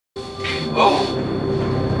Oh!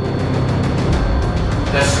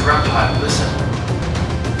 That's the REM pod. Listen.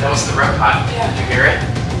 That was the REM pod. Yeah. Did you hear it?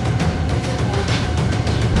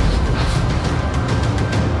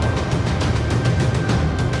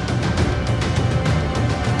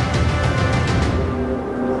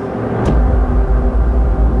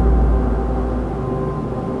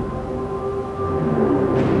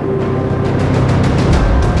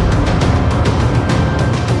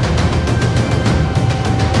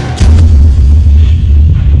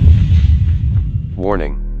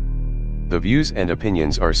 Warning. The views and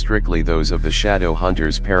opinions are strictly those of the Shadow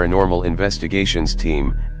Hunters Paranormal Investigations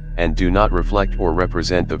team, and do not reflect or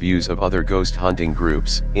represent the views of other ghost hunting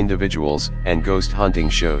groups, individuals, and ghost hunting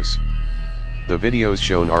shows. The videos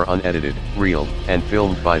shown are unedited, real, and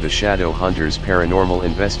filmed by the Shadow Hunters Paranormal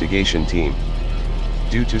Investigation team.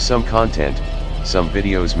 Due to some content, some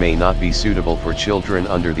videos may not be suitable for children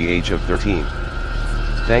under the age of 13.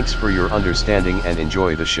 Thanks for your understanding and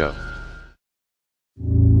enjoy the show.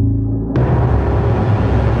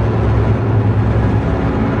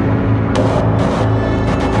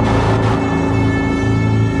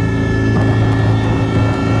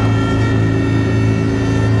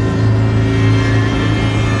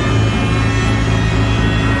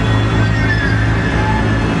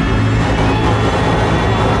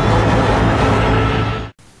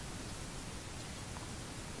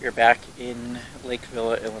 We're back in Lake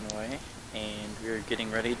Villa, Illinois, and we're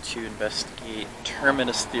getting ready to investigate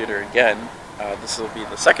Terminus Theater again. This will be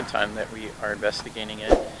the second time that we are investigating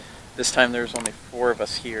it. This time there's only 4 of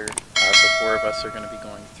us here, so 4 of us are going to be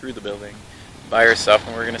going through the building by ourselves,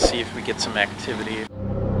 and we're going to see if we get some activity.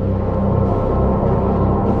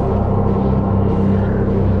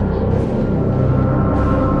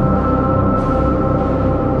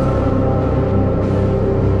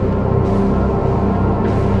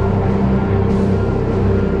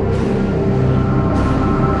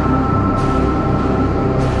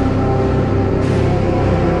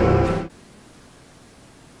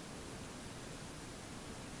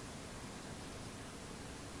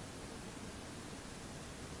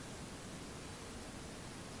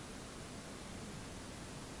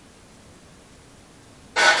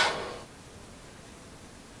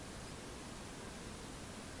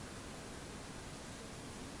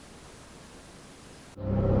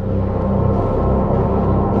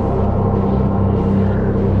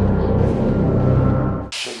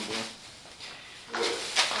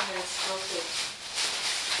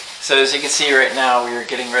 So as you can see right now, we are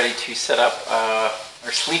getting ready to set up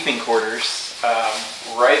our sleeping quarters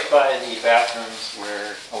right by the bathrooms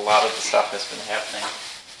where a lot of the stuff has been happening.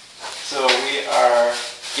 So we are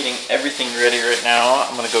getting everything ready right now.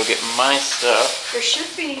 I'm going to go get my stuff. There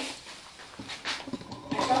should be...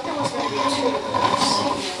 I thought there was going to be 2 of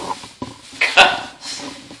those.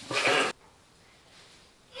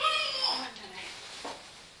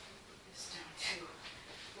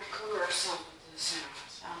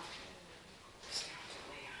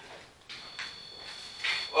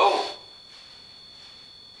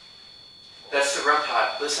 That's the REM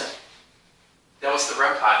pod. Listen. That was the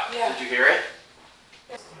REM pod. Yeah. Did you hear it?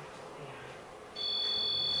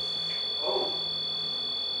 Oh.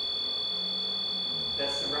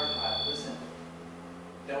 That's the REM pod. Listen.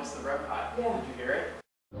 That was the REM pod. Yeah. Did you hear it?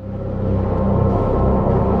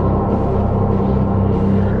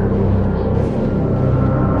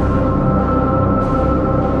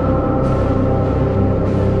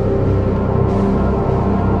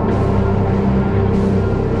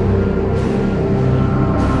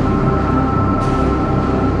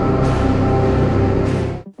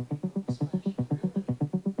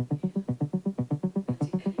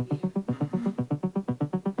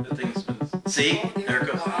 See? There it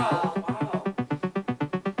goes. Wow, wow.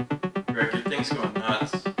 Rick, your thing's going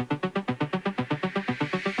nuts.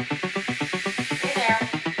 Hey there.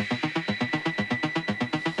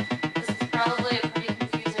 This is probably a pretty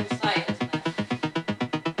confusing site, isn't it?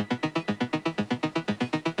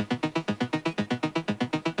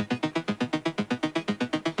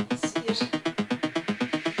 Let's see it.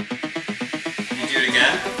 Can you do it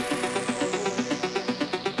again?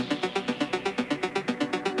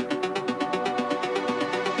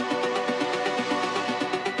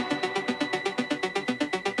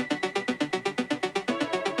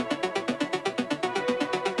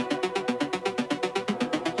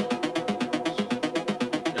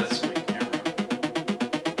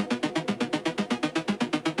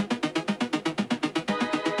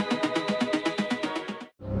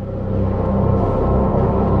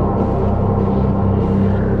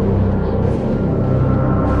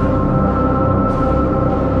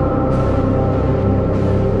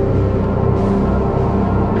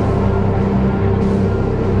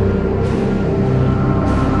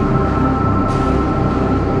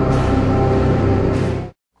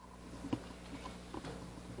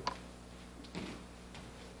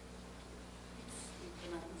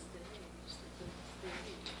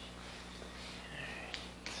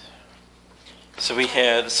 So we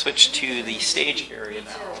had switched to the stage area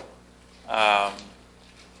now,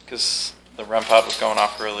 because the REM pod was going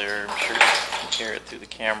off earlier. I'm sure you can hear it through the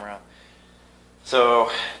camera.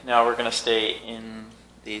 So now we're going to stay in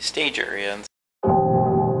the stage area.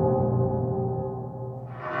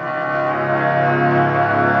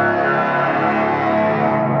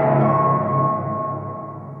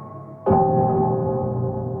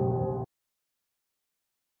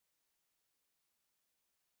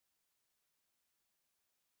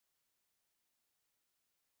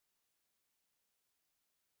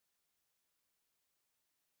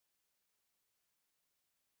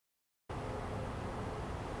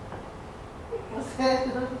 What's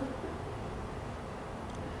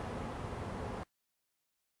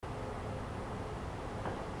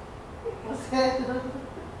that?